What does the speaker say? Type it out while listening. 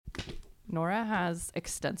Nora has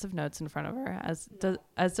extensive notes in front of her, as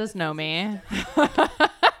does Nomi.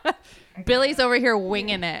 Billy's over here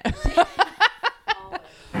winging it.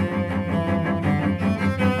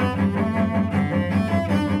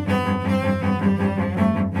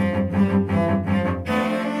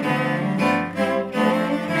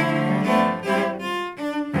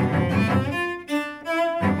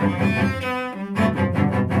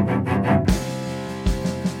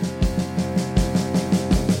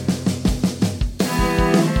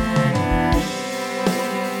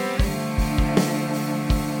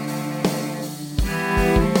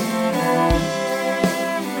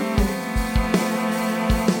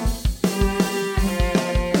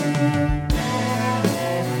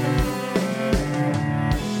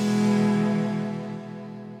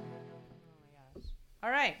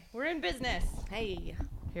 Business. Hey.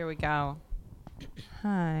 Here we go.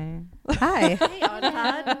 Hi. Hi. Hey, on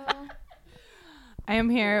Todd. I am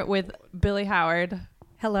here with Billy Howard.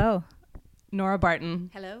 Hello. Nora Barton.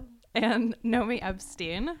 Hello. And Nomi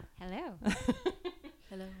Epstein. Hello.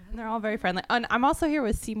 Hello. And they're all very friendly. And I'm also here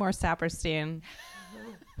with Seymour Saperstein.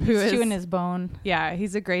 Who is chewing his bone. Yeah,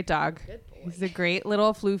 he's a great dog. Good boy. He's a great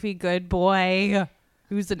little floofy good boy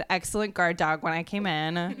who's an excellent guard dog when I came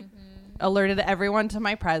in. Alerted everyone to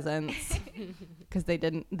my presence because they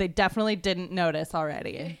definitely didn't notice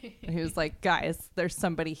already. And he was like, guys, there's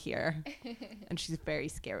somebody here. And she's very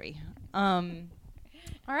scary. All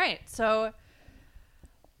right. So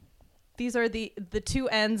these are the two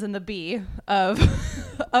N's and the B of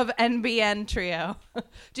NbN Trio.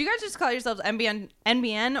 Do you guys just call yourselves NbN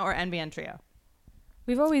or NbN Trio?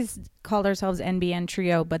 We've always called ourselves NbN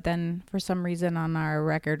Trio, but then for some reason on our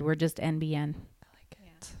record, we're just NbN.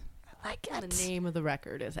 Like the name of the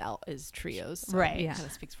record is Trios, so right? Yeah, kind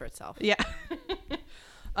of speaks for itself. Yeah.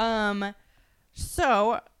 For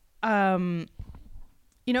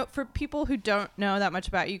people who don't know that much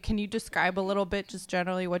about you, can you describe a little bit, just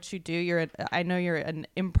generally, what you do? I know you're an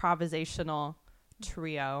improvisational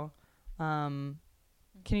trio. Can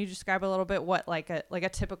you describe a little bit what like a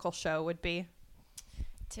typical show would be?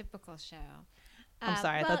 Typical show. I'm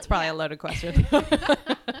sorry, that's probably a loaded question.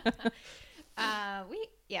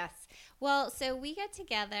 Yes. Well, so we get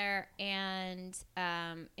together and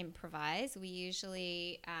improvise. We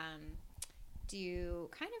usually do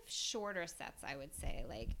kind of shorter sets, I would say,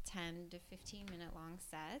 like 10 to 15-minute long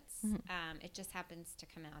sets. Mm-hmm. It just happens to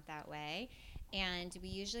come out that way. And we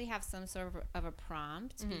usually have some sort of a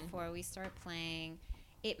prompt before we start playing.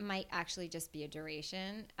 It might actually just be a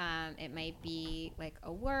duration. It might be like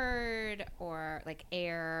a word or like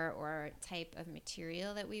air or type of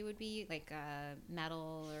material that we would be, like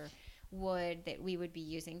metal or wood that we would be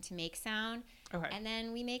using to make sound. Okay. And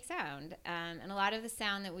then we make sound. And a lot of the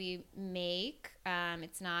sound that we make,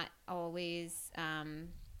 it's not always,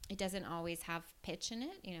 it doesn't always have pitch in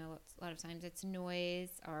it. You know, a lot of times it's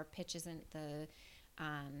noise or pitch isn't the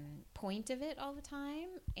point of it all the time.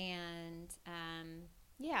 And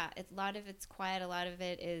a lot of it's quiet. A lot of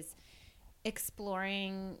it is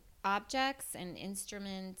exploring objects and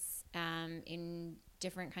instruments in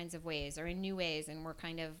different kinds of ways or in new ways, and we're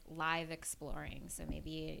kind of live exploring. So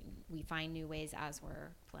maybe we find new ways as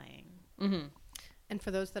we're playing. Mm-hmm. And for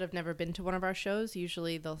those that have never been to one of our shows,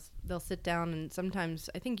 usually they'll sit down, and sometimes,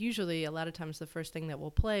 I think usually a lot of times the first thing that we'll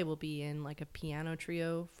play will be in like a piano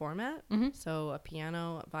trio format. Mm-hmm. So a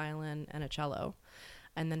piano, a violin, and a cello.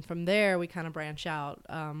 And then from there, we kind of branch out.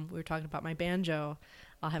 We were talking about my banjo.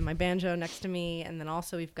 I'll have my banjo next to me. And then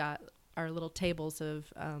also we've got our little tables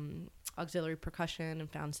of auxiliary percussion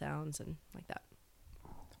and found sounds and like that.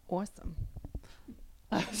 Awesome.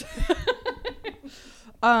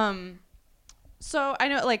 So I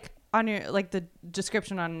know, like, on your, like, the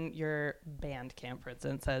description on your Bandcamp, for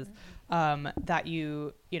instance, says that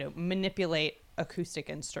you manipulate acoustic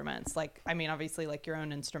instruments, like, I mean, obviously, like, your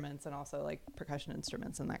own instruments and also like percussion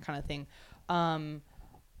instruments and that kind of thing.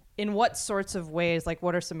 In what sorts of ways, like,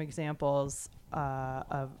 what are some examples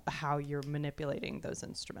of how you're manipulating those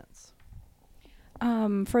instruments?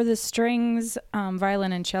 For the strings,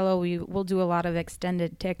 violin and cello, we'll do a lot of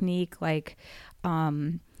extended technique, like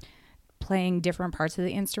playing different parts of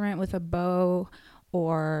the instrument with a bow,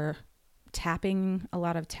 or tapping, a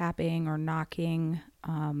lot of tapping or knocking,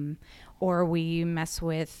 or we mess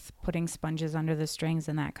with putting sponges under the strings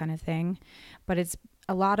and that kind of thing. But it's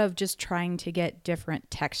a lot of just trying to get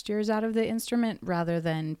different textures out of the instrument rather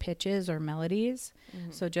than pitches or melodies.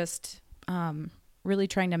 Mm-hmm. So just really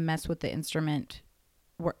trying to mess with the instrument.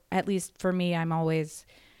 At least for me, I'm always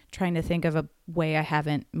trying to think of a way I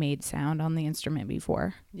haven't made sound on the instrument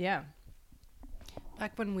before. Yeah.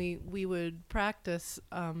 Back when we would practice,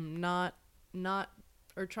 not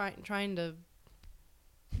or trying to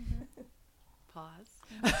pause.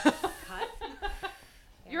 Cut.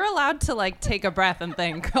 You're allowed to like take a breath and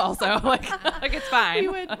think also. like it's fine.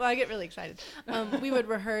 Well, I get really excited. We would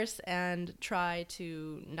rehearse and try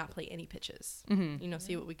to not play any pitches. Mm-hmm. You know,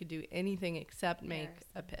 see what we could do. Anything except make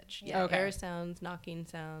a pitch. Yeah. Okay. Air sounds, knocking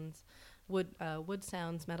sounds, wood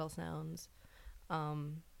sounds, metal sounds.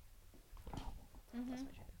 And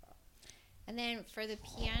then for the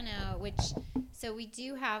piano, so we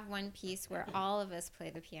do have one piece where all of us play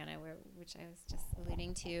the piano, which I was just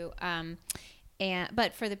alluding to.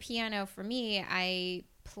 But for the piano, for me, I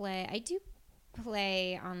do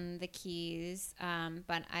play on the keys,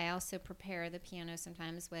 but I also prepare the piano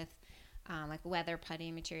sometimes with like weather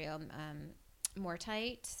putty material,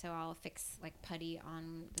 Mortite. So I'll fix like putty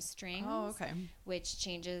on the strings. Oh, okay. Which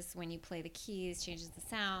changes when you play the keys, changes the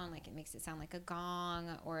sound. Like it makes it sound like a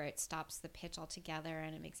gong, or it stops the pitch altogether,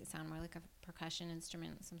 and it makes it sound more like a percussion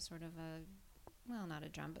instrument, some sort of not a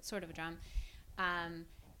drum, but sort of a drum.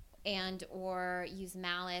 And or use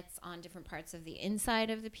mallets on different parts of the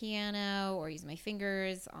inside of the piano, or use my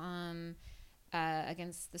fingers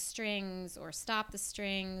against the strings, or stop the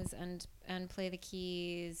strings and play the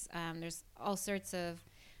keys. There's all sorts of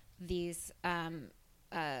these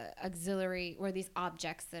auxiliary or these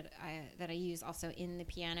objects that I use also in the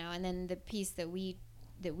piano. And then the piece that we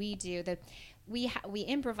do, that we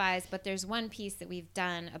improvise, but there's one piece that we've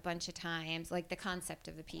done a bunch of times, like the concept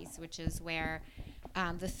of the piece, which is where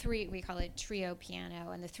we call it trio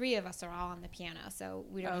piano, and the three of us are all on the piano, so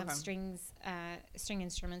we don't have string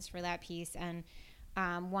instruments for that piece, and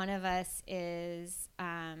one of us is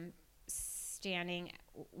standing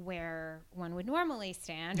where one would normally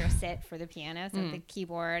stand or sit for the piano, so the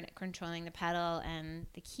keyboard, controlling the pedal and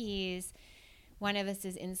the keys. One of us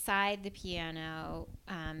is inside the piano,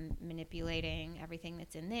 manipulating everything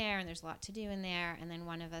that's in there, and there's a lot to do in there. And then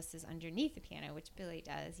one of us is underneath the piano, which Billy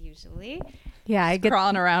does usually. Yeah, I get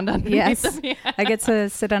crawling around underneath the piano. I get to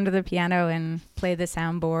sit under the piano and play the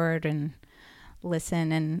soundboard and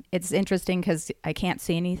listen. And it's interesting because I can't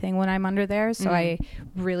see anything when I'm under there, so I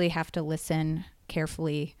really have to listen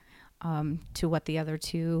carefully to what the other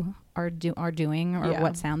two are doing, or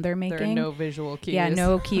what sound they're making. There are no visual cues. Yeah,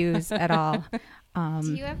 no cues at all.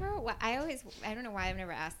 Do you ever? I don't know why I've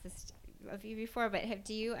never asked this of you before, but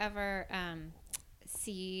do you ever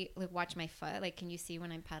watch my foot? Like, can you see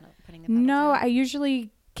when I'm putting the pedal No, down? I usually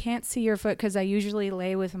can't see your foot because I usually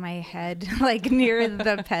lay with my head like near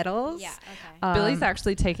the pedals. Yeah. Okay. Billy's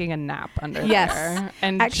actually taking a nap under Yes. there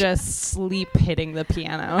and just sleep hitting the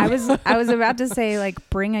piano. I was about to say like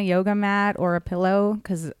bring a yoga mat or a pillow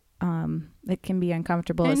because it can be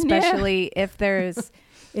uncomfortable, especially if there's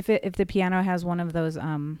if the piano has one of those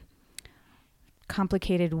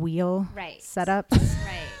complicated wheel setups.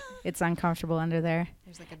 Right. It's uncomfortable under there.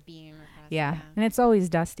 There's like a beam across. Yeah, and it's always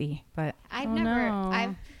dusty. But I'm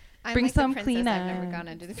Bring like some the cleaner. Kleenex. I've never gone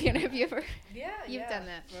under the piano. Have you ever? Yeah, You've done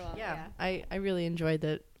that for a while. Yeah. I really enjoyed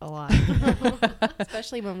it a lot,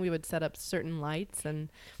 especially when we would set up certain lights,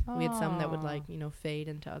 and we had some that would like fade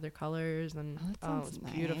into other colors, and it was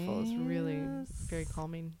beautiful. It's really very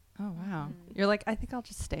calming. Oh wow! You're like, I think I'll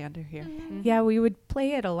just stay under here. yeah, we would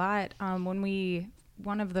play it a lot when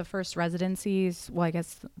one of the first residencies, well, I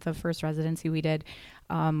guess the first residency we did,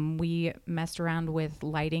 we messed around with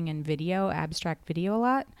lighting and video, abstract video a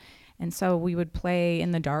lot. And so we would play in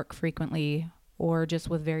the dark frequently, or just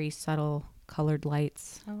with very subtle colored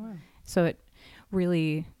lights. Oh wow! So it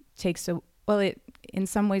really takes in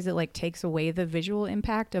some ways it like takes away the visual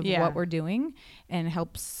impact of what we're doing, and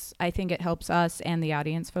I think it helps us and the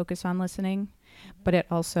audience focus on listening. But it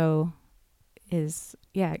also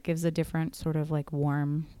it gives a different sort of like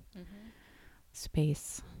warm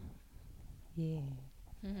space. Yeah.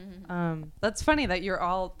 That's funny that you're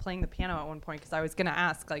all playing the piano at one point, because I was going to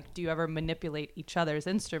ask, like, do you ever manipulate each other's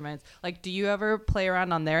instruments? Like, do you ever play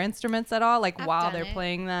around on their instruments at all? Like, while they're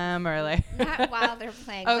playing them, or like... Not while they're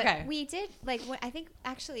playing. Okay. But we did, like, I think,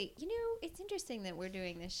 actually, it's interesting that we're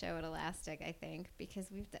doing this show at Elastic, I think, because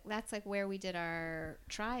that's, like, where we did our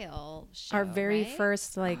trial show, Our very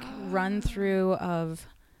first, like, run through of...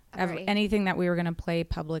 anything that we were going to play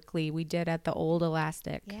publicly, we did at the old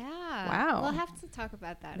Elastic. Yeah. Wow. We'll have to talk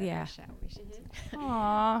about that at our show. We should do.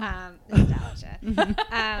 Aww. Nostalgia.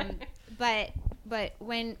 But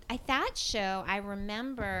when at that show, I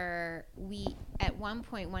remember at one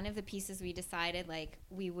point, one of the pieces we decided, like,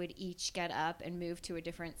 we would each get up and move to a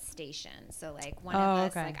different station. So, like, one of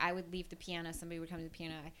us, like, I would leave the piano, somebody would come to the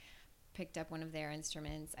piano, I picked up one of their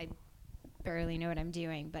instruments. I barely know what I'm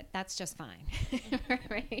doing, but that's just fine.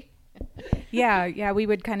 Right? Yeah, we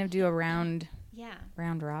would kind of do a round Yeah.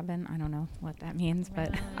 Round robin. I don't know what that means,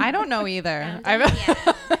 but I don't know either. Round I've,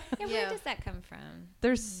 yeah. Where Yeah. does that come from?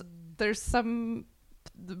 there's some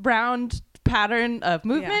round pattern of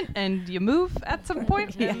movement, and you move at some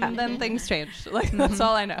point, and then things change. Like that's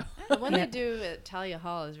all I know. The one they do at Talia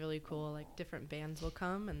Hall is really cool. Like different bands will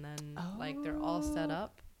come and then like they're all set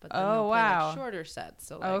up, but then they'll play like shorter sets.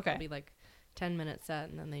 So like it'll be like 10-minute set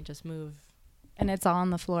and then they just move. and it's all on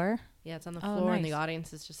the floor. Yeah, it's on the Oh, floor and the nice.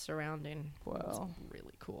 audience is just surrounding. Whoa. It's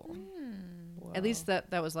really cool. Whoa. At least that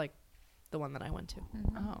was like the one that I went to.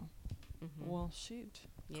 Oh. Mhm. Well, shoot.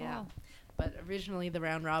 Yeah. Cool. But originally the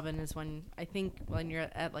round robin is when I think when you're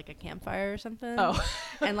at like a campfire or something. Oh.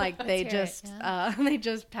 And like they hear it, just yeah. they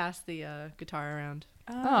just pass the guitar around.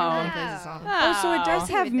 Oh. Everyone plays a song. Oh, so it does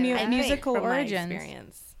Oh. have I think musical from my origins.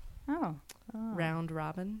 experience. Oh. Round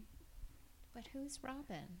robin. But who's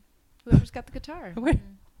Robin? Whoever's got the guitar. Where,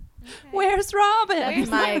 Okay. where's Robin? That's Where's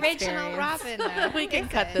my the original experience. Robin? Though? We can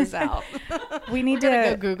Is cut it? this out. We need We're gonna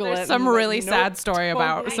to go Google There's it. some and, like, really nope, sad story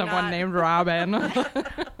about totally someone not. named Robin.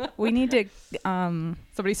 we need to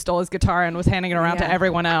Somebody stole his guitar and was handing it around to Yeah.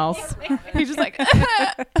 everyone else. He's just like,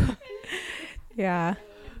 yeah.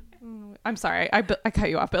 I'm sorry, I cut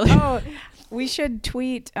you off, Billy. Oh, we should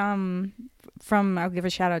tweet I'll give a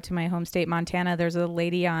shout out to my home state, Montana. There's a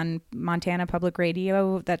lady on Montana Public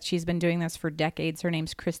Radio that she's been doing this for decades. Her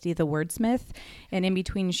name's Christy the Wordsmith. And in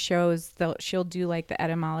between shows, she'll do like the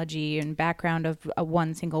etymology and background of a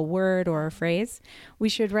one single word or a phrase. We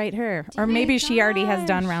should write her. Or maybe she already has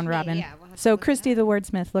done Round Robin. Yeah, we'll have to So look Christy it the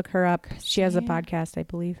Wordsmith, look her up. She has a Christy. podcast, I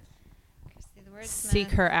believe. Christy the Wordsmith.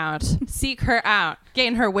 Seek her out. Seek her out.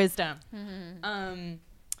 Gain her wisdom. Mm-hmm.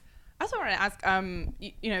 I also wanted to ask,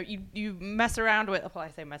 you mess around with, well, I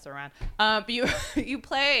say mess around, but you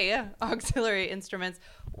play auxiliary instruments.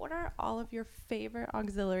 What are all of your favorite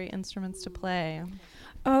auxiliary instruments to play?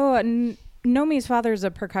 Oh, Nomi's father is a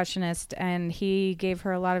percussionist, and he gave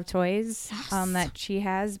her a lot of toys that she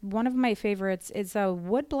has. One of my favorites is a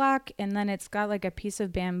wood block, and then it's got like a piece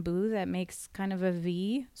of bamboo that makes kind of a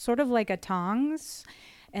V, sort of like a tongs.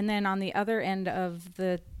 And then on the other end of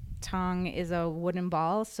the tongue is a wooden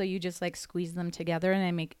ball, so you just like squeeze them together,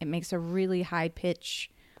 and it makes a really high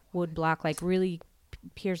pitch wood block, like really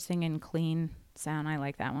piercing and clean sound. I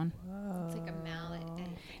like that one. It's like a mallet. And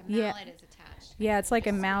a Yeah. mallet is attached. Yeah, it's like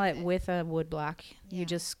a Just mallet squeeze it. with a wood block. Yeah. You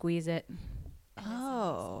just squeeze it,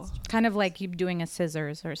 Oh. kind of like you doing a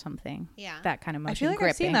scissors or something. Yeah. That kind of motion. I feel like gripping.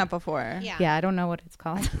 I've seen that before. Yeah. Yeah, I don't know what it's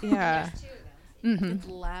called. Yeah. There's two of them. It's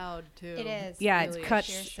loud too. It is. Yeah, Really it cuts.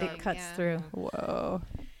 piercing, It cuts yeah. through. Whoa.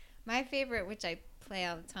 My favorite, which I play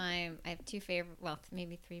all the time, I have two favorite, well,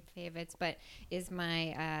 maybe three favorites, but is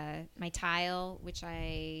my my tile, which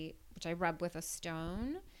I rub with a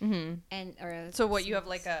stone, Mm-hmm. and So what, you have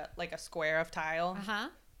like a square of tile? Uh-huh.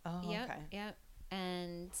 Oh, Yep. okay. Yep.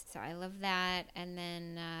 And so I love that, and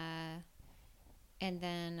then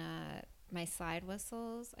my slide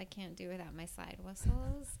whistles. I can't do without my slide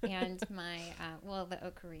whistles, and my the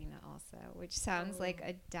ocarina also, which sounds like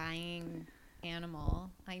a dying animal.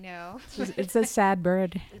 I know. It's a sad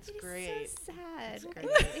bird. It's It is great. so sad. great.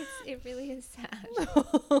 It really is sad,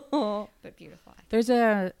 but beautiful. There's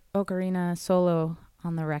a ocarina solo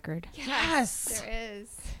on the record. Yes. There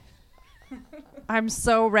is. I'm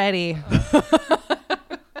so ready.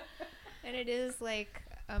 And it is like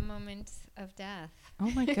a moment of death. Oh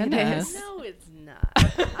my goodness. No, it's not.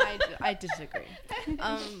 I disagree.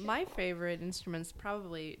 My favorite instruments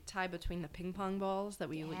probably tie between the ping pong balls that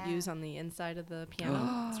we Yeah. use on the inside of the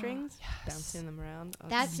piano strings, bouncing them around. Oh,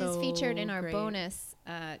 That is so featured in our great. bonus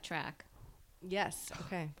track. Yes.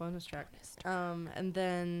 Okay. Bonus track. And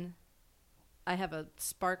then I have a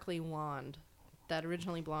sparkly wand that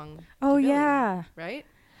originally belonged. Oh to Billy, yeah. right?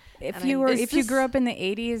 If And you I- Is if you this- grew up in the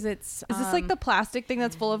 80s, it's Is this like the plastic thing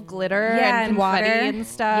that's full of glitter Yeah, and and confetti water. and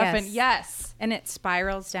stuff? Yes. And yes. and it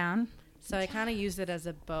spirals down. So I kind of use it as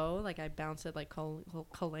a bow, like I bounce it like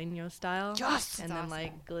Coleño style, Yes. and That's then awesome.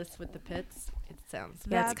 like gliss with the pits. It sounds.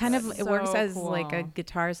 Yeah, it's kind of That's it works so as like a cool.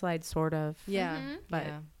 guitar slide sort of. Yeah, Mhm. But-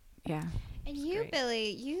 yeah. Yeah. And you, great. Billy,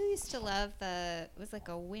 you used to love it was like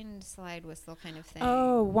a wind slide whistle kind of thing.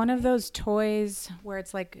 Oh, one of those toys where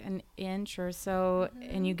it's like an inch or so,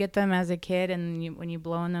 and you get them as a kid, and when you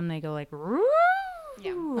blow on them, they go like.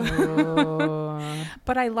 Yeah.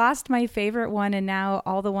 But I lost my favorite one, and now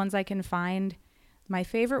all the ones I can find, my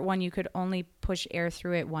favorite one, you could only push air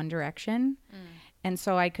through it one direction. And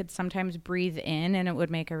so I could sometimes breathe in and it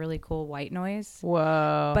would make a really cool white noise.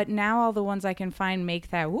 Whoa. But now all the ones I can find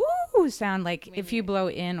make that woo sound like if you blow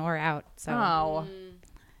in or out. So Oh.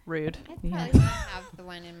 Rude. I probably Yeah. still have the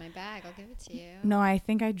one in my bag. I'll give it to you. no, I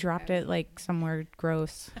think I dropped it like somewhere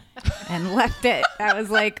gross. and left it. I was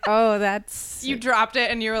like, oh, that's... You dropped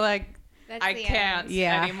it and you were like, That's I the can't end.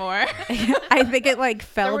 Yeah. anymore. I think it like There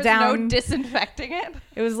fell was down. no disinfecting it.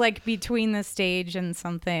 It was like between the stage and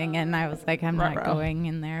something, and I was like, I'm not Ruh-roh. going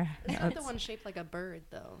in there. It's not the one shaped like a bird,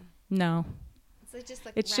 though. No, It's like just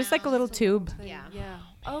like it's just like a little round. tube. Yeah. Yeah.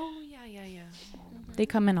 Oh, yeah. They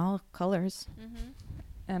come in all colors.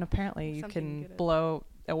 And apparently you Something can good at- blow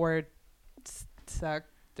or suck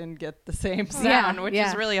and get the same Yeah, sound, which yeah.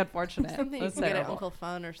 is really unfortunate. Something you That's can get at terrible. Uncle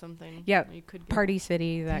Fun or something. Yeah, You could get. Party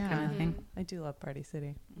City, that kind Yeah. of thing. I do love Party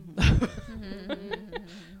City.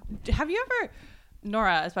 Mm-hmm. Have you ever,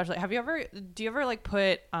 Nora especially, do you ever like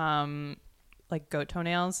put like goat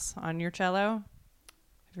toenails on your cello?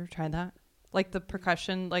 Have you ever tried that? Like the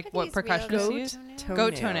percussion, like think what it's real percussionists goat use? toenails.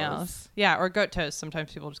 Goat toenails. Yeah, or goat toes.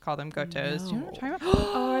 Sometimes people just call them goat toes. Do you know what I'm talking about?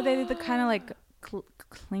 Oh, are they the kind of like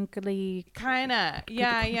clinkly? Kinda.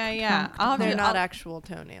 Yeah. They're not actual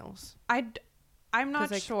toenails. I'm not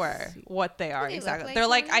 'Cause I can sure see. what they are they look exactly. like They're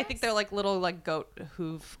like, I toenails? think they're like little like goat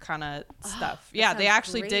hoof kind of stuff. that Yeah, they sounds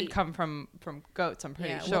actually did great. come from goats. I'm pretty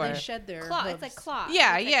Yeah. sure. Well, they shed their Claw. hooves. It's like claw.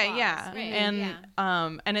 Yeah, It's like yeah, claws, yeah.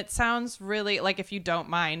 right? And it sounds really like, if you don't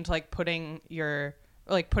mind, like putting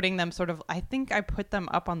them sort of, I think I put them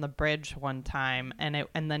up on the bridge one time and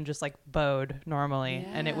then just like bowed normally,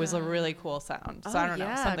 and it was a really cool sound. So I don't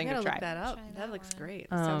know, something I'm to gonna try. Look that up. Try That, that looks one. great.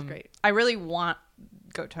 That sounds great. I really want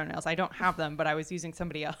goat toenails. I don't have them, but I was using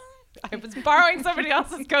somebody else. I was borrowing somebody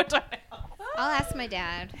else's goat toenails. I'll ask my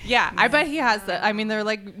dad. Yeah, I bet he has that. I mean, they're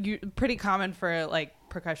like pretty common for like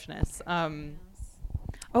percussionists.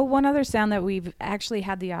 Oh, one other sound that we've actually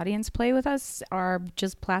had the audience play with us are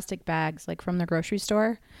just plastic bags, like from the grocery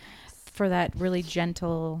store, for that really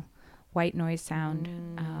gentle white noise sound.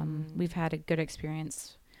 We've had a good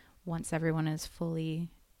experience. Once everyone is fully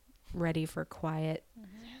ready for quiet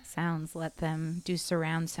sounds, let them do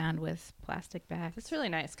surround sound with plastic bags. It's really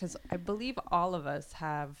nice because I believe all of us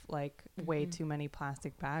have like way too many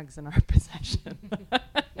plastic bags in our possession.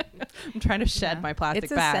 I'm trying to shed my plastic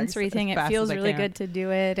It's a bags. sensory as thing. It fast feels as I really can. good to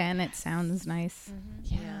do it, and it sounds nice.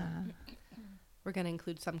 Yeah. We're gonna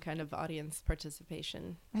include some kind of audience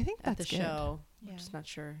participation I think at that's the good. show. Yeah. I'm just not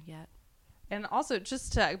sure yet. And also,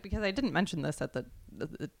 just to, because I didn't mention this at the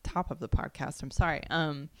top of the podcast, I'm sorry.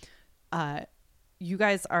 You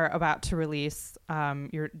guys are about to release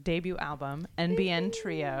your debut album, NbN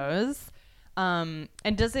Trios. And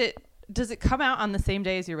does it come out on the same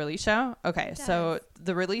day as your release show? Okay, so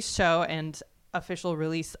the release show and official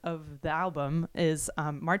release of the album is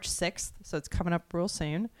March 6th, so it's coming up real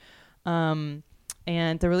soon.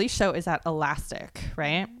 And the release show is at Elastic,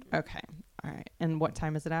 right? Okay, all right. And what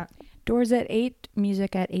time is it at? Doors at 8,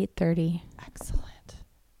 music at 8:30. Excellent.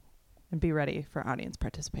 And be ready for audience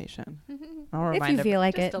participation. I'll If remind you feel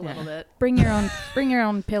like Just it, a little bit. bring your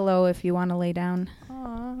own pillow if you want to lay down.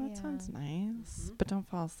 Oh, that Yeah. sounds nice. But don't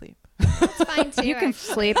fall asleep. It's fine too. You can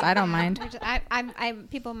actually. sleep. I don't mind.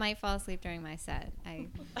 People might fall asleep during my set. I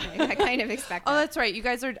kind of expect Oh, that. that's right.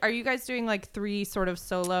 Are you guys doing like 3 sort of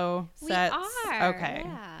solo sets? We are. Okay.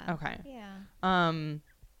 Yeah. Okay. Yeah.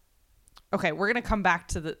 Okay, we're gonna come back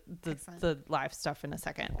to the Excellent. live stuff in a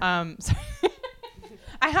second. So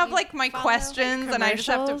I have like my follow, questions, like, and I just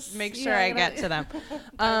have to commercials? make sure Yeah, I get to them.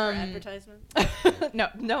 For advertisement.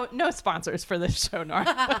 No sponsors for this show, Nora.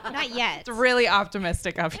 Not yet. It's really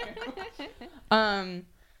optimistic of you.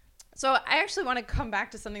 So I actually want to come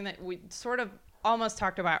back to something that we sort of almost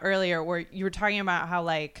talked about earlier, where you were talking about how,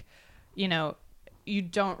 like, you know, you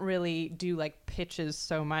don't really do like pitches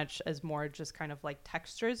so much as more just kind of like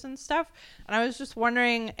textures and stuff. And I was just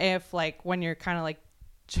wondering if, like, when you're kind of like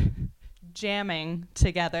jamming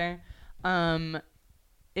together,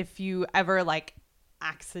 if you ever like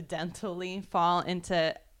accidentally fall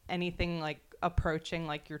into anything like approaching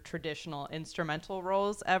like your traditional instrumental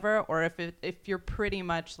roles ever, or if you're pretty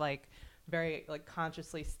much like very like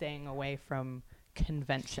consciously staying away from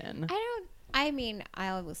convention. I mean,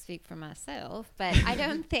 I will speak for myself, but I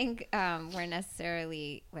don't think we're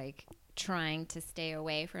necessarily like trying to stay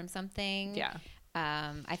away from something. Yeah.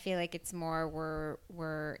 I feel like it's more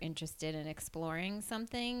we're interested in exploring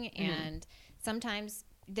something, and sometimes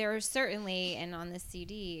there are certainly, and on the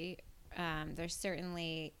CD, there's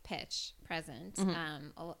certainly pitch present.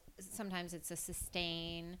 Sometimes it's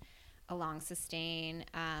a long sustain.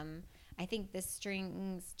 I think the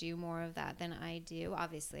strings do more of that than I do.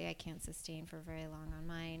 Obviously, I can't sustain for very long on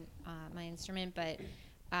my instrument, but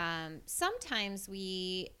sometimes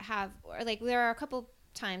we have, or like there are a couple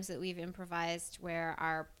times that we've improvised where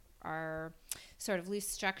our sort of loose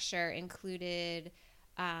structure included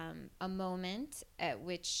a moment at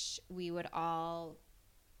which we would all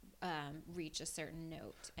reach a certain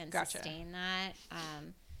note and Gotcha. sustain that.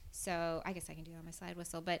 So I guess I can do it on my slide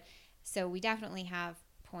whistle, but so we definitely have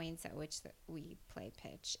points at which we play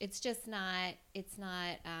pitch. It's just not. It's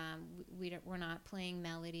not. We're not playing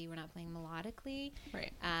melody. We're not playing melodically.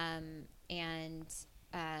 Right. And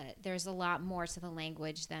there's a lot more to the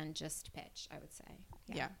language than just pitch, I would say.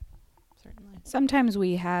 Yeah. Certainly. Sometimes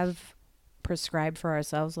we have prescribed for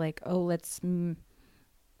ourselves, like, oh, let's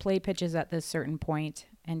play pitches at this certain point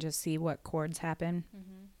and just see what chords happen.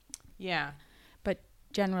 Mm-hmm. Yeah. But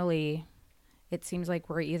generally, it seems like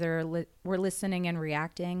we're either we're listening and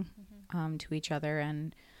reacting to each other,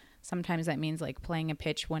 and sometimes that means like playing a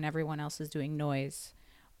pitch when everyone else is doing noise,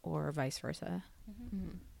 or vice versa.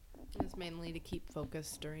 Mm-hmm. It's mainly to keep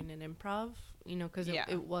focus during an improv, because Yeah.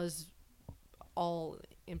 it was all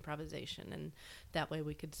improvisation, and that way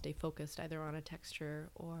we could stay focused either on a texture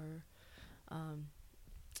or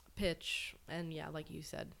pitch, and like you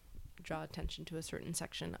said, draw attention to a certain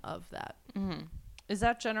section of that. Mm-hmm. Is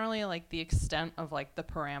that generally like the extent of like the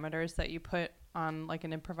parameters that you put on like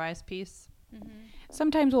an improvised piece? Mm-hmm.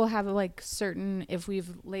 Sometimes we'll have like certain, if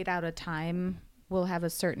we've laid out a time, we'll have a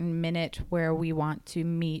certain minute where we want to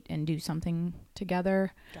meet and do something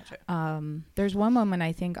together. Gotcha. There's one moment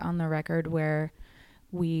I think on the record where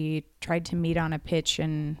we tried to meet on a pitch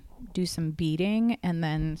and do some beating, and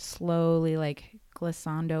then slowly like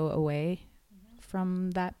glissando away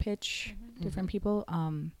from that pitch, different people.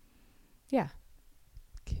 Yeah.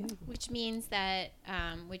 Okay. Which means that,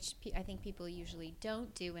 I think people usually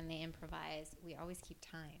don't do when they improvise. We always keep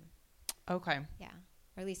time. Okay. Yeah.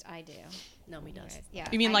 Or at least I do. Nobody does. Yeah.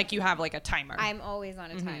 You mean like you have like a timer? I'm always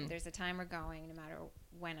on a time. Mhm. There's a timer going no matter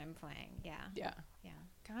when I'm playing. Yeah. Yeah. Yeah.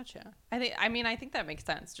 Gotcha. I think that makes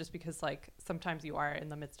sense, just because like sometimes you are in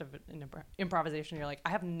the midst of an improvisation. You're like, I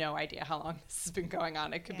have no idea how long this has been going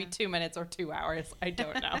on. It could be 2 minutes or 2 hours. I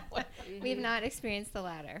don't know. We've not experienced the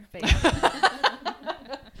latter, but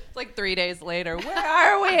It's like 3 days later. Where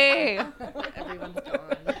are we? Everyone's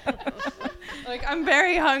gone. Like, I'm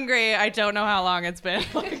very hungry. I don't know how long it's been.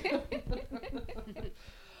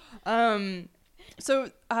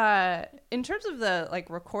 So in terms of the like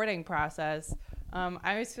recording process,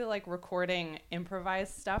 I always feel like recording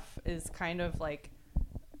improvised stuff is kind of like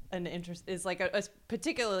a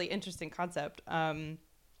particularly interesting concept.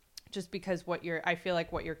 Just because I feel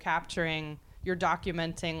like what you're capturing, you're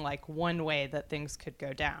documenting like one way that things could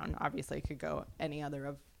go down. Obviously, it could go any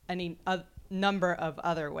number of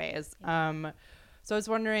other ways. So I was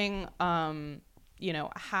wondering,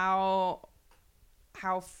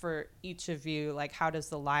 how for each of you, like, how does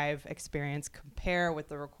the live experience compare with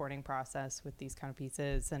the recording process with these kind of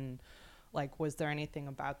pieces? And like, was there anything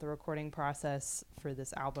about the recording process for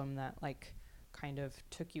this album that like kind of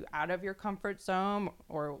took you out of your comfort zone,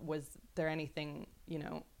 or was there anything,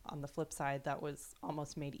 on the flip side that was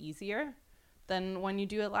almost made easier than when you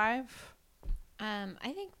do it live?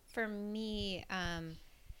 I think for me,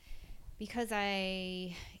 because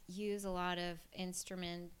I use a lot of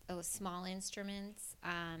small instruments,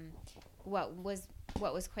 what was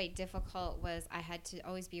quite difficult was I had to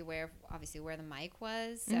always be aware of obviously where the mic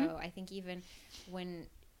was. So I think even when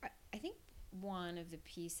I think one of the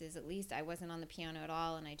pieces, at least I wasn't on the piano at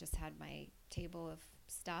all, and I just had my table of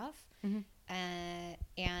stuff,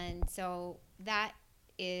 and so that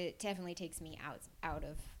it definitely takes me out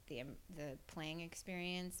of the playing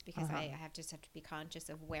experience, because I have to be conscious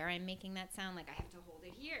of where I'm making that sound. Like I have to hold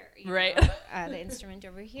it here, right? The instrument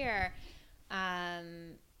over here,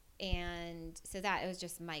 and so that it was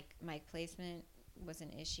just mic placement was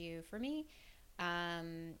an issue for me. Yeah, I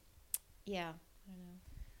don't know.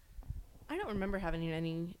 I don't remember having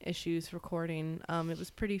any issues recording. It was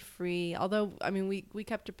pretty free. Although, I mean, we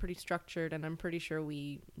kept it pretty structured, and I'm pretty sure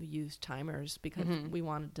we used timers because we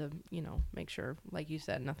wanted to, make sure, like you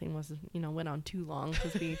said, nothing was, went on too long,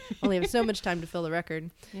 because we only have so much time to fill the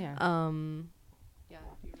record. Yeah.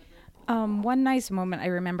 One nice moment I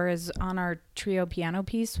remember is on our trio piano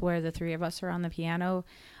piece where the three of us are on the piano.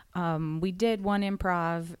 We did one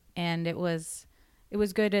improv, and it was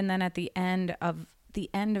good. And then at the end of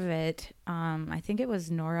it, I think it was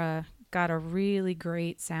Nora got a really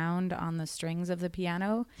great sound on the strings of the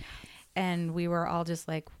piano, and we were all just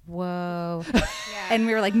like, whoa. Yeah. And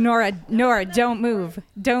we were like, Nora, don't move.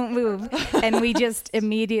 And we just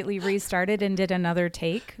immediately restarted and did another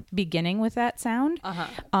take beginning with that sound.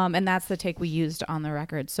 And that's the take we used on the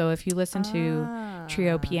record. So if you listen to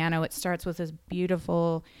trio piano, it starts with this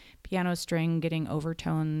beautiful piano string getting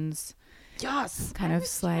overtones. Yes. Kind of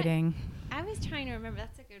sliding. I was trying to remember.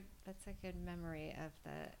 That's a good memory of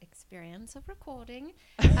the experience of recording.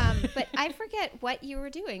 But I forget what you were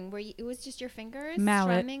doing. It was just your fingers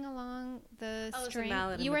strumming along the string?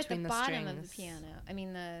 You were at the bottom of the piano. I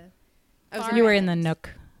mean, you were in the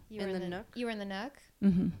nook. You were in the nook?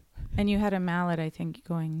 Mm-hmm. And you had a mallet, I think,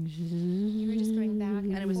 going. You were just going back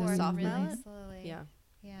and it was a soft really mallet? slowly. Yeah.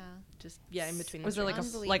 Yeah. Just in between. Was it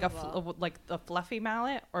like a fluffy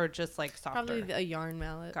mallet or just like softer? Probably a yarn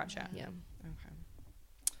mallet. Gotcha. Yeah. Okay.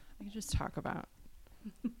 I could just talk about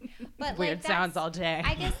but weird sounds all day.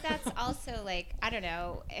 I guess that's also like, I don't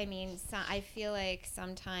know. I mean, I feel like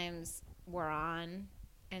sometimes we're on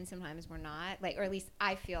and sometimes we're not. Like, or at least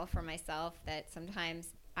I feel for myself that sometimes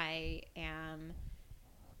I am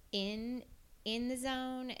in the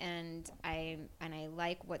zone and I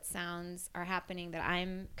like what sounds are happening that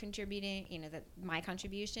I'm contributing, that my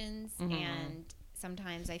contributions, and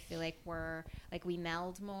sometimes I feel like we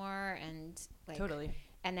meld more and like totally.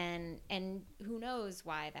 And who knows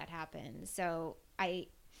why that happened. So I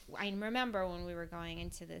remember when we were going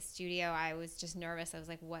into the studio, I was just nervous. I was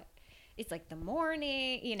like, what? It's like the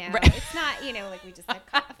morning, Right. It's not, like we just had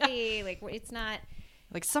coffee, like it's not.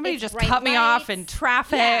 Like somebody just cut me off in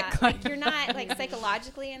traffic. Yeah, like you're not like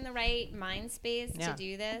psychologically in the right mind space to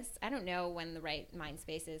do this. I don't know when the right mind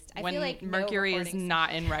space is. I when feel like Mercury is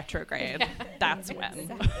not in retrograde. That's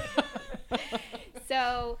when.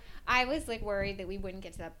 So I was like worried that we wouldn't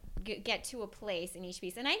get to a place in each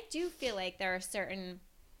piece. And I do feel like there are certain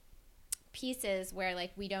pieces where like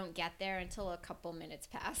we don't get there until a couple minutes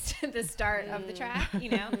past the start of the track,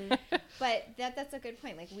 but that's a good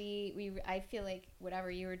point. Like I feel like whatever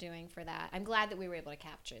you were doing for that, I'm glad that we were able to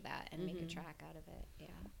capture that and make a track out of it.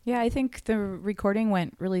 Yeah, I think the recording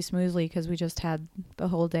went really smoothly because we just had the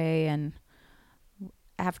whole day, and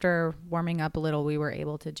after warming up a little, we were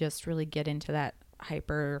able to just really get into that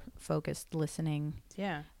hyper focused listening.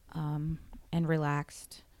 Yeah. And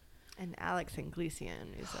relaxed. And Alex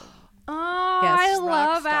Inglesian is Oh, yes, I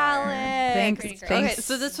love Alex. Thanks. Okay,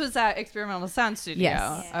 so this was at Experimental Sound Studio.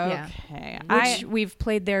 Yes. Okay. Which we've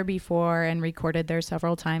played there before and recorded there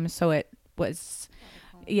several times, so it was,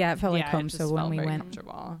 it felt like home. So when we went,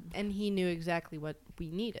 and he knew exactly what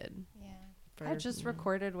we needed. I just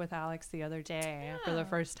recorded with Alex the other day for the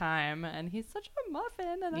first time, and he's such a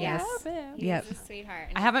muffin, and I love him. He's a sweetheart.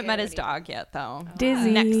 I haven't met his dog yet, though.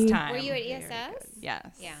 Dizzy. Next time. Were you at ESS?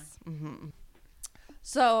 Yes. Yeah. Mm-hmm.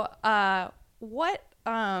 So, what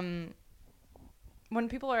when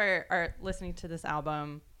people are listening to this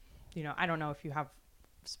album, I don't know if you have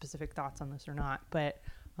specific thoughts on this or not, but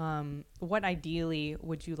what ideally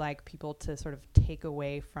would you like people to sort of take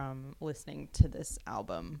away from listening to this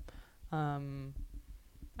album? I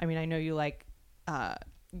mean, I know you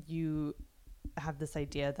you have this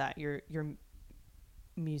idea that your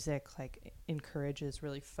music like encourages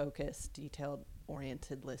really focused, detailed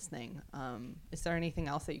oriented listening. Is there anything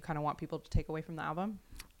else that you kind of want people to take away from the album?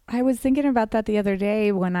 I was thinking about that the other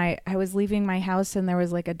day when I was leaving my house, and there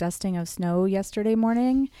was like a dusting of snow yesterday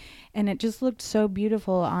morning, and it just looked so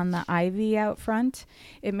beautiful on the ivy out front.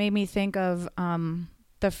 It made me think of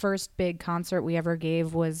the first big concert we ever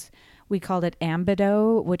gave we called it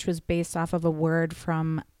Ambido, which was based off of a word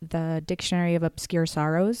from the Dictionary of Obscure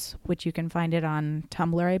Sorrows, which you can find it on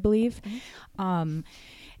Tumblr, I believe. Mm-hmm.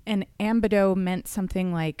 And Ambido meant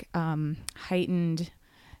something like heightened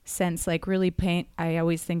sense, like really I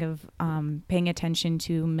always think of paying attention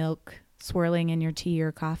to milk swirling in your tea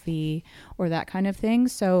or coffee or that kind of thing.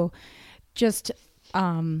 So just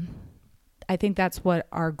I think that's what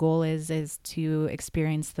our goal is to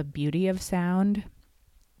experience the beauty of sound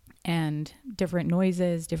and different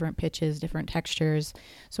noises, different pitches, different textures.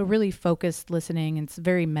 So really focused listening. It's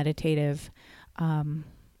very meditative.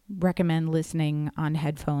 Recommend listening on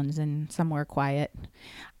headphones and somewhere quiet.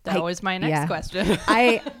 That was my next question.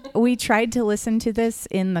 We tried to listen to this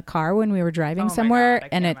in the car when we were driving somewhere,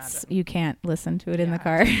 and you can't listen to it in the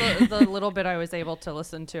car. The little bit I was able to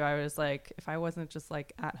listen to, I was like, if I wasn't just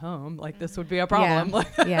like at home, like this would be a problem.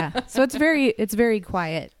 Yeah. So it's very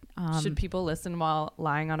quiet. Should people listen while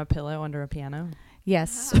lying on a pillow under a piano?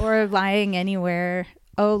 Yes, or lying anywhere.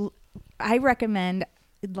 Oh, I recommend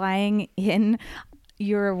lying in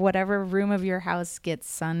your whatever room of your house gets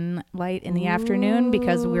sunlight in the afternoon,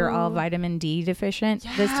 because we're all vitamin D deficient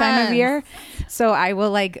this time of year. So I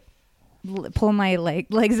will like pull my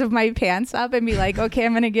legs of my pants up and be like, okay,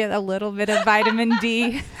 I'm going to get a little bit of vitamin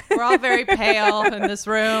D. We're all very pale in this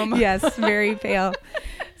room. Yes, very pale.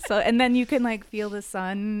 So, and then you can like feel the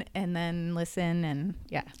sun and then listen, and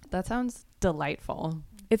yeah. That sounds delightful.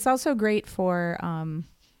 It's also great for,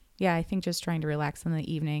 I think just trying to relax in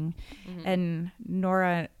the evening. Mm-hmm. And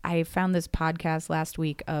Nora, I found this podcast last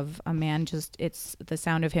week of a man it's the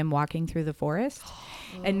sound of him walking through the forest.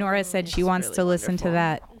 And Nora said she wants really to listen to wonderful.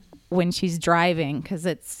 that when she's driving,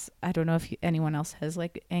 because I don't know if anyone else has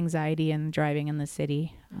like anxiety and driving in the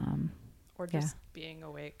city. Or just being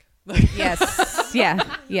awake. Yes.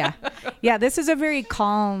 Yeah. This is a very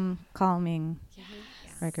calming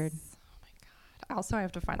record. Also, I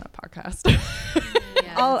have to find that podcast.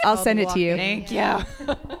 Yeah, I'll it's called send it to you. Walking. Thank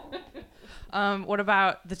you. What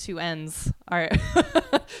about the two ends?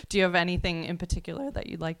 Do you have anything in particular that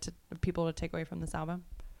you'd like people to take away from this album?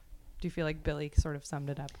 Do you feel like Billy sort of summed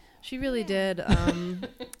it up? She really did.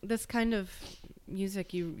 This kind of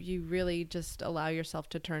music, you really just allow yourself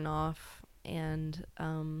to turn off and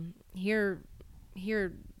hear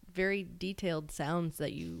very detailed sounds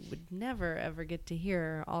that you would never ever get to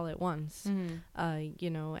hear all at once. Mm-hmm.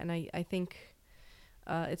 And I think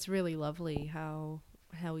it's really lovely how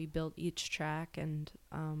he built each track and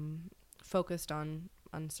focused on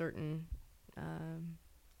certain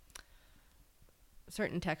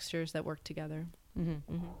textures that work together.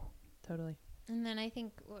 Mm-hmm. Mm-hmm. Totally. And then I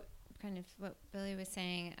think what Billy was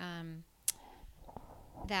saying,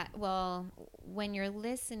 that, well, when you're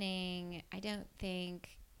listening, I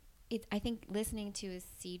think listening to a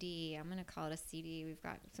CD, I'm going to call it a CD. We've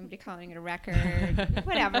got somebody calling it a record,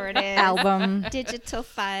 whatever it is. Album. Digital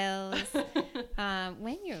files.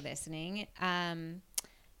 When you're listening,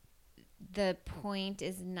 the point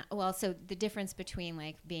is not, well, so the difference between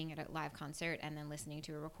like being at a live concert and then listening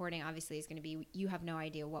to a recording obviously is going to be, you have no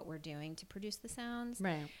idea what we're doing to produce the sounds.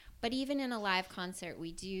 Right. But even in a live concert,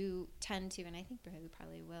 we do tend to, and I think we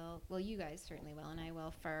probably will, well, you guys certainly will, and I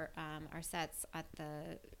will for our sets at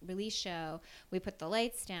the release show, we put the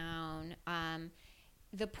lights down.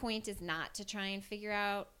 The point is not to try and figure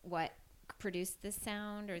out what produced this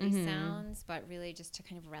sound or these sounds, but really just to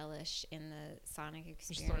kind of relish in the sonic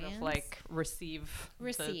experience. Just sort of like receive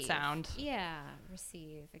the sound. Yeah,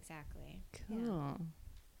 receive, exactly. Cool. Yeah.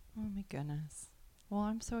 Oh my goodness. Well,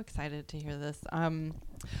 I'm so excited to hear this.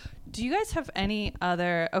 Do you guys have any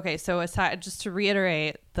other... Okay, so aside, just to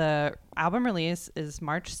reiterate, the album release is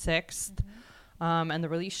March 6th, and the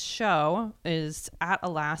release show is at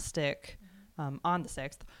Elastic on the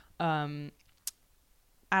 6th.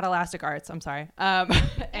 At Elastic Arts, I'm sorry.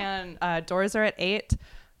 And doors are at 8.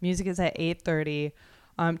 Music is at 8:30.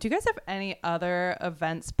 Do you guys have any other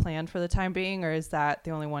events planned for the time being, or is that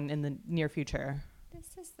the only one in the near future?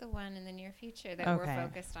 This is the one in the near future that we're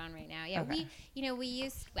focused on right now. Yeah, Okay.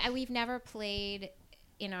 we've never played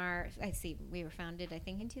in our, we were founded, I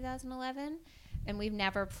think, in 2011, and we've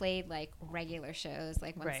never played like regular shows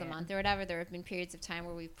like once a month or whatever. There have been periods of time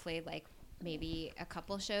where we've played like maybe a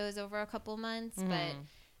couple shows over a couple months, but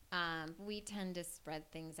we tend to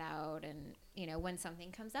spread things out, and when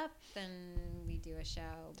something comes up, then we do a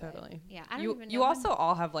show. Totally. Yeah, I don't even know. You also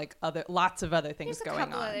all have like lots of other things There's going a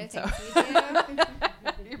couple on. other So. things we do.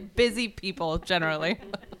 You're busy people generally.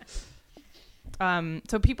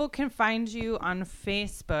 So people can find you on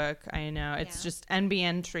Facebook. I know it's just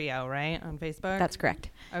NbN Trio, right? On Facebook. That's correct.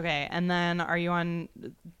 Okay. And then are you on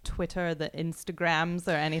Twitter, the Instagrams,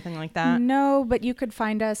 or anything like that? No, but you could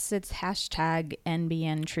find us. It's hashtag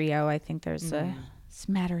NbN Trio. I think there's a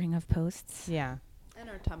smattering of posts. Yeah. And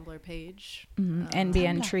our Tumblr page.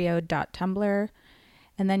 NbNtrio.tumblr.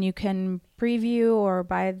 And then you can preview or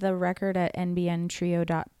buy the record at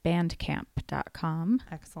nbntrio.bandcamp.com.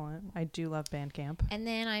 Excellent. I do love Bandcamp. And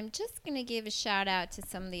then I'm just going to give a shout out to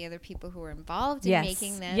some of the other people who were involved in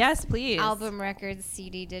making this. Yes, please. Album, records,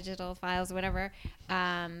 CD, digital files, whatever.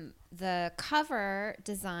 The cover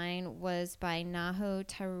design was by Naho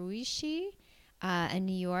Taruishi, a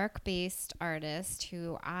New York-based artist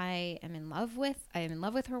who I am in love with. I am in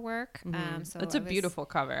love with her work. So it's a beautiful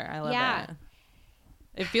cover. I love it.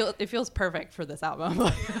 It feels perfect for this album.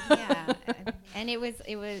 Yeah, and it was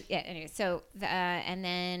anyway. So and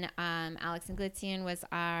then Alex Inglitzian was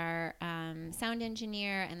our sound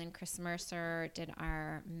engineer, and then Chris Mercer did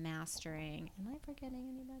our mastering. Am I forgetting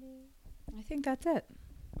anybody? I think that's it.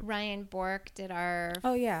 Ryan Bork did our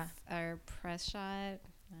our press shot,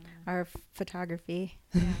 our photography.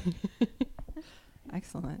 Yeah.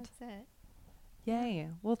 Excellent. That's it. Yay.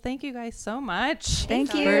 Well, thank you guys so much.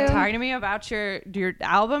 Thank you for talking to me about your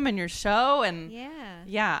album and your show. And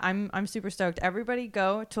yeah, I'm super stoked. Everybody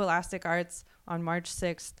go to Elastic Arts on March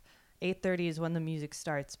 6th. 8:30 is when the music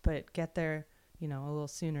starts, but get there, a little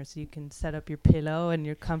sooner so you can set up your pillow and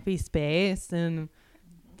your comfy space and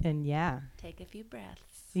yeah. Take a few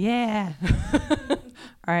breaths. Yeah. All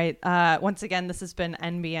right. Once again, this has been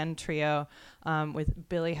NbN Trio with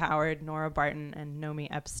Billy Howard, Nora Barton, and Nomi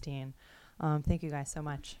Epstein. Thank you guys so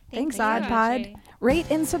much. Thanks, you, Odd Pod. Audrey. Rate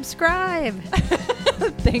and subscribe.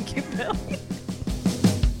 Thank you, Billy.